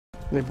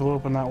They blew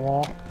open that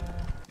wall.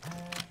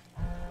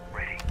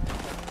 Ready.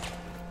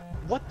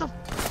 What the?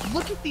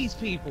 Look at these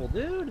people,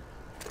 dude.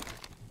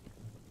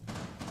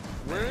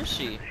 Where is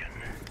she?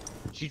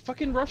 She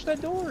fucking rushed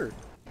that door.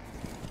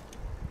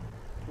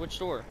 Which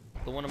door?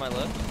 The one on my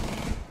left?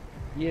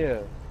 Yeah.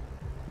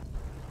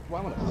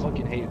 Well, I'm gonna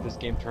fucking hate if this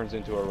game turns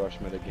into a rush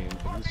meta game.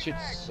 This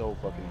shit's so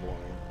fucking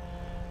boring.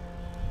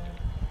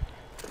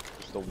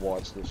 Just to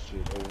watch this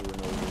shit over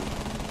and over.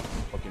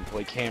 Fucking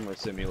play camera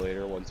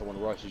simulator. When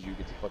someone rushes you,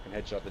 gets a fucking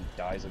headshot, then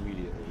dies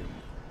immediately.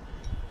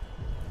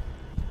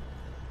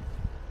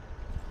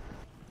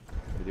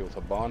 Gotta deal with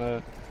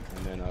Habana,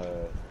 and then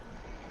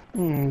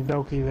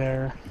Doki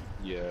there.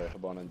 yeah,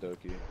 Habana and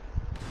Doki.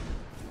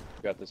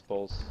 Got this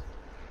pulse.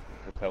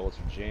 The pellets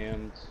are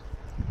jammed.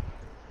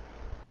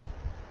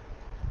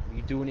 What are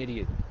you doing,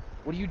 idiot?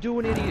 What are you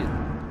doing, idiot?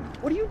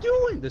 What are you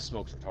doing? This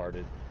smoke's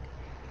retarded.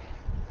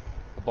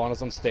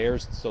 Habana's on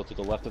stairs, so to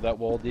the left of that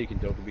wall, Deke,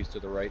 and Dokubi's to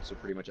the right, so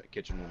pretty much at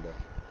kitchen window.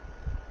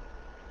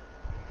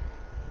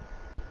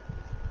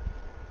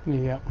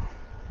 Yep.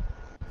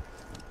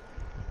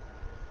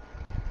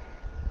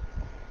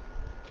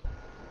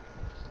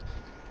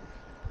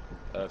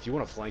 If you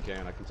want to flank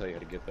Ann, I can tell you how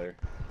to get there.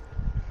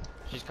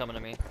 She's coming to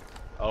me.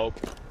 Oh.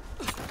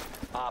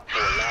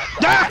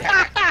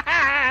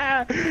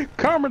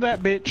 Karma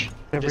that bitch!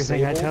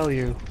 Everything I tell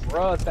you.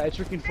 Bruh,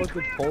 Thatcher can fuck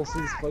with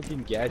Pulse's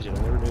fucking gadget.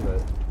 I never knew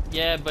that.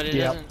 Yeah, but it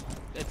Yep. doesn't.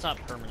 It's not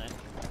permanent.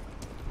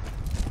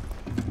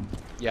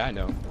 Yeah, I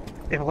know.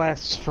 It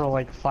lasts for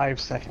like 5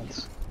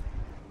 seconds.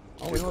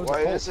 Oh, we know there's a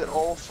Why pulse. is it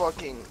all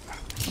fucking...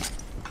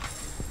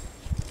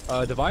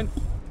 Divine?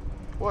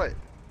 What? Do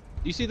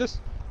you see this?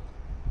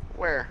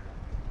 Where?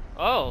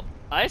 Oh,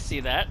 I see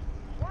that.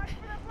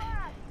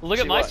 Look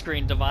See at my what?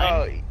 screen, Divine.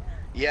 Oh,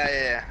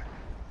 yeah.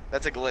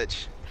 That's a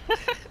glitch.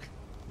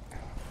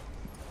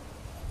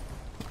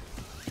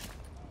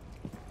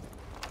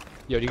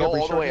 Yo, do you Go got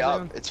all the way recharges up.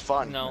 down? It's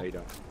fun. No. No, you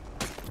don't.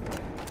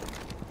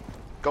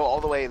 Go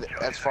all the way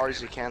as far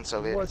as you can,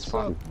 so it's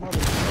fun.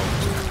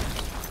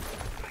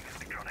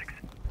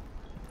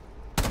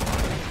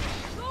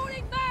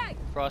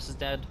 Frost is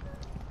dead.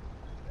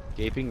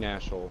 Gaping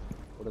Nashville.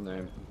 What a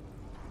name.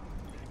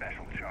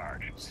 Special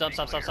charge. Stop.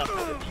 The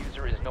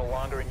diffuser is no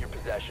longer in your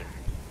possession.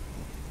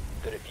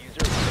 The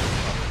diffuser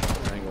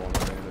is Angle on the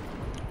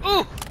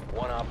Ooh!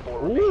 one op 4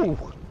 Ooh! remaining.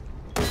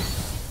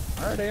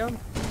 Alright, Aeon.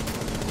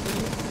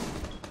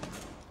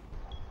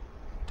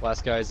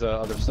 Last guy's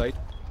other site.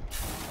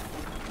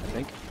 I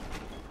think.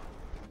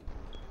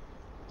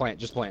 Plant,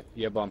 just plant.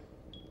 You have bomb.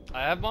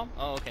 I have bomb?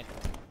 Oh, okay.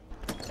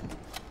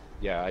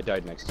 Yeah, I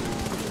died next to you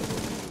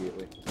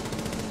immediately.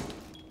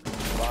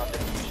 Bomb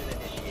diffusion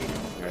initiated.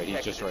 Alright,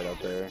 he's just right out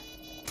there.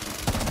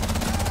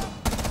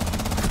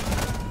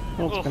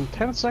 Well, it's been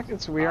 10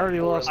 seconds. We already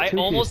lost I 2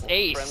 almost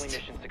people. Friendly aced.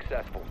 mission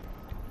successful.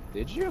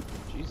 Did you?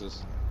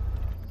 Jesus.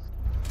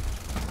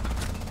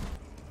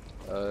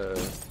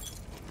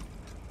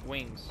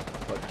 Wings.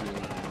 Fucking.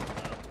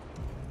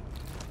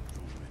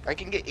 I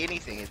can get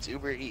anything. It's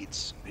Uber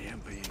Eats.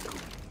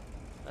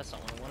 That's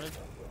not what I wanted.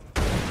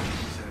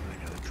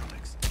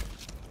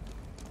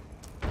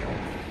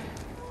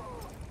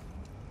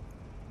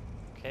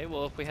 Okay,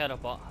 well if we had a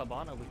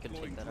Habana, we could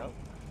take that out.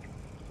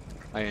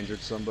 I injured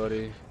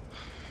somebody.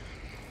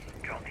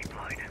 Drone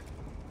deployed.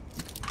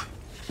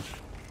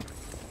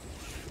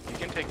 You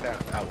can take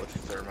that out with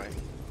thermite.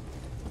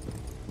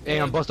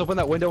 Aeon, bust open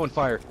that window and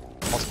fire.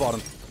 I'll spot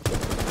him.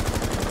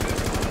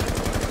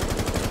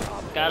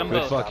 Got 'em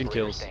Good both. fucking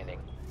Operator kills. standing.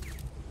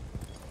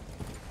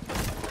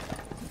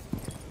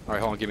 Alright,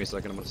 hold on, give me a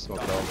second. I'm gonna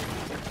smoke it all.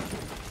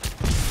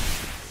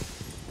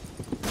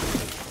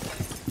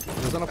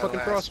 There's not a fucking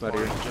frost mat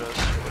here.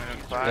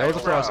 That was a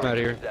frost mat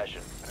here.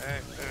 Possession.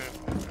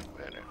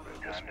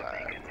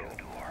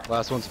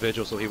 Last one's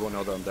vigil, so he won't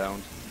know that I'm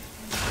down.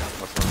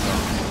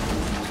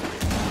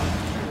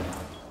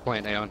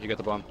 Plant, Aeon, you got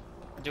the bomb.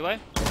 Do I?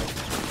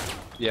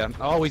 Yeah.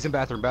 Oh, he's in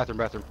bathroom. Bathroom.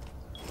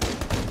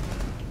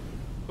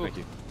 Ooh. Thank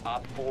you.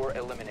 Op 4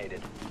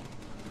 eliminated.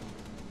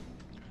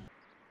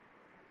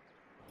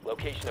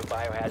 Location of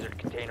biohazard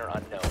container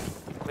unknown.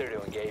 Clear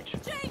to engage.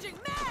 Changing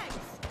mags!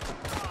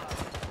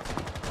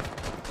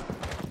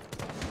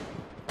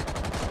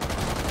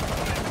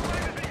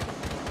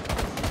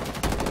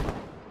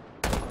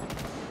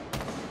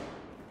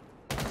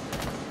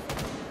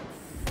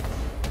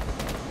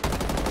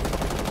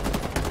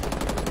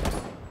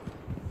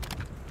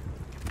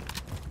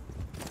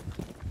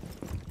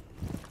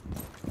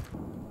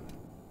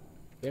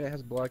 Yeah, it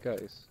has black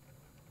eyes.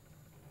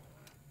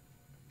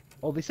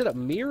 Oh, they set up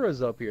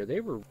mirrors up here.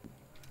 They were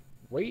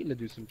waiting to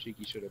do some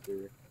cheeky shit up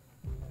there.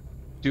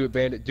 Do it,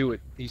 Bandit. Do it.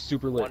 He's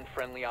super lit. One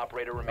friendly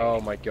operator remaining. Oh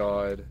my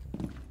god.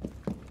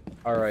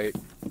 Alright.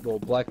 Well,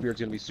 Blackbeard's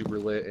gonna be super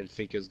lit, and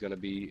Finka's gonna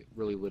be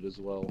really lit as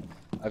well.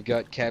 I've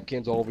got cap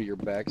cans all over your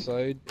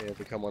backside, and if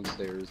we come on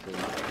stairs, then we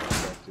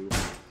have to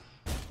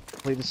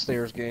play the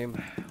stairs game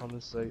on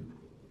this site.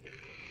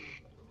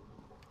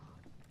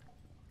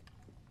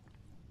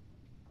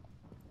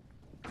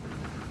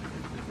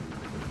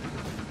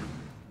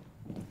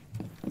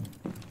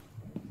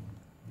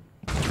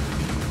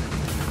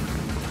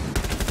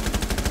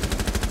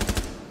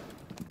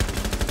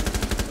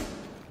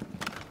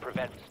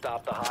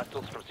 stop the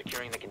hostiles from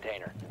securing the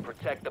container.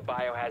 Protect the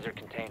biohazard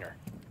container.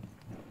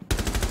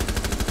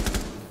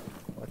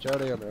 Watch out,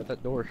 Aeon, they're at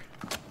that door.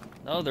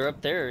 No, they're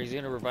up there. He's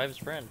gonna revive his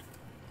friend.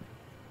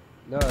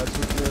 No, that's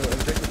what the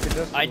objective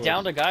contested I was.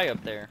 downed a guy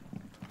up there.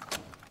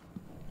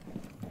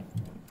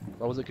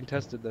 Why was it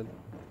contested then?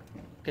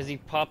 Because he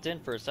popped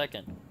in for a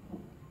second.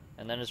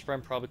 And then his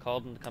friend probably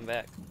called him to come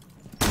back.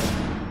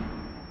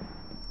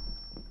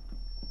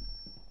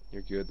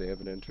 You're good, they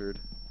haven't entered.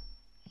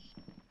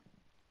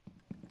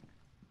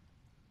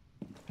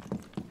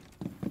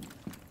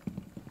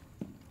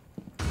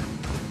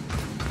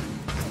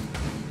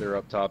 They're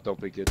up top, don't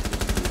think it.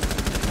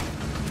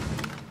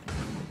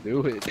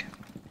 Do it.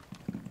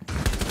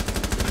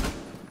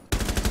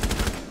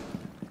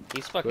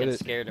 He's fucking Quit it.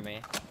 scared of me.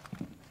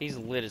 He's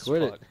lit as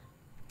Quit fuck. it.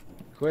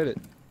 Quit it.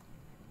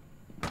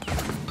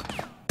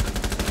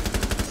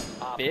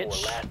 Op Bitch.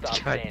 4, last stop God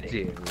standing.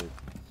 damn it.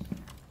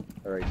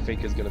 Alright,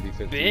 Fink is gonna be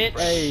 15. Bitch.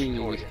 Hey!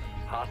 Victorious.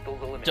 Hostiles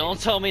eliminated. Don't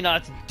tell me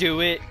not to do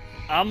it.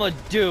 I'ma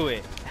do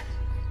it.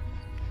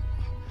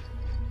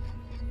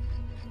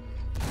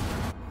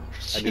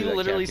 She knew that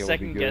literally Captain would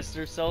be second good. guessed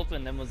herself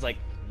and then was like,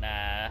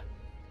 nah.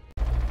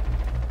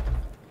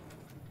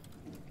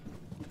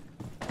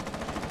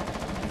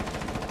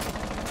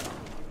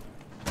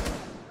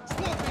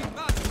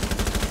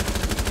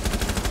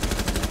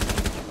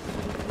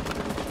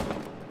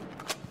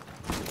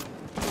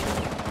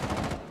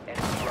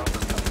 Enemy drones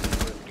coming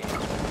through this game.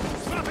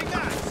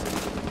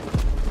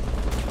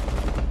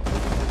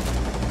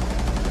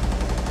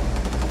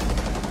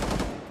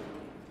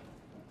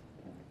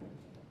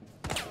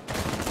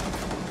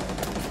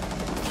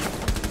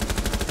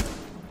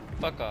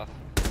 Fuck off.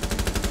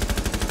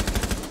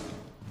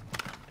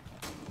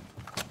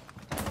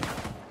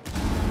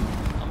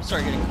 I'm gonna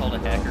start getting called a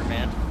hacker,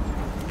 man.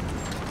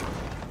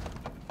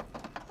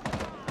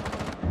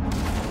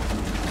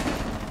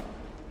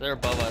 They're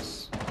above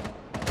us.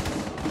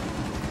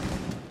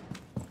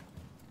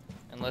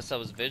 Unless that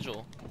was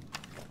Vigil.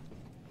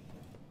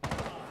 That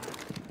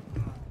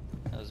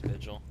was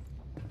Vigil.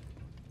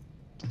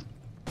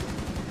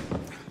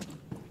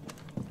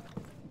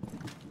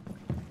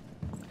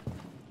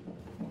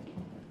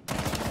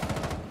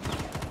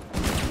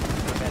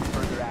 Prevent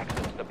further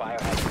access to the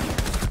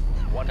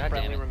biohazard. One God damn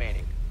friendly it.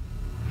 remaining.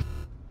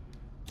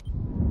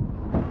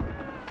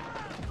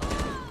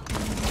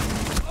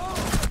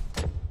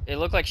 It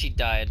looked like she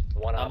died.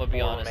 One I'm op gonna be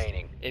 4 honest.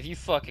 remaining. If you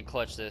fucking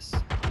clutch this,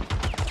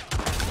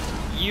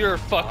 you're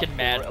fucking Op 4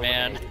 mad,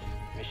 man. eliminated.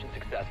 Mission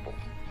successful.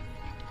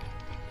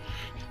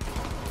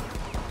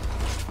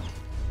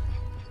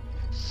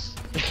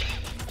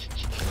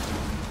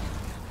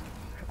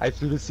 I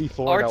threw the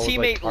C4 Our and I was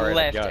teammate like, alright, I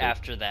left got it.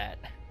 after that.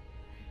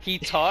 He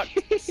talked,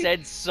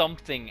 said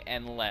something,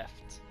 and left.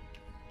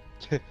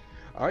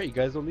 Alright, you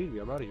guys don't need me,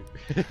 I'm out of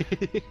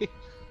here.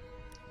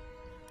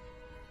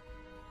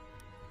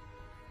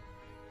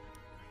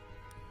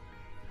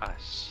 Ah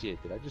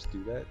shit, did I just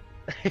do that?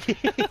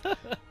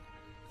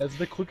 That's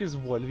the quickest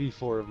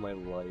 1v4 of my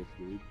life,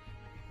 dude.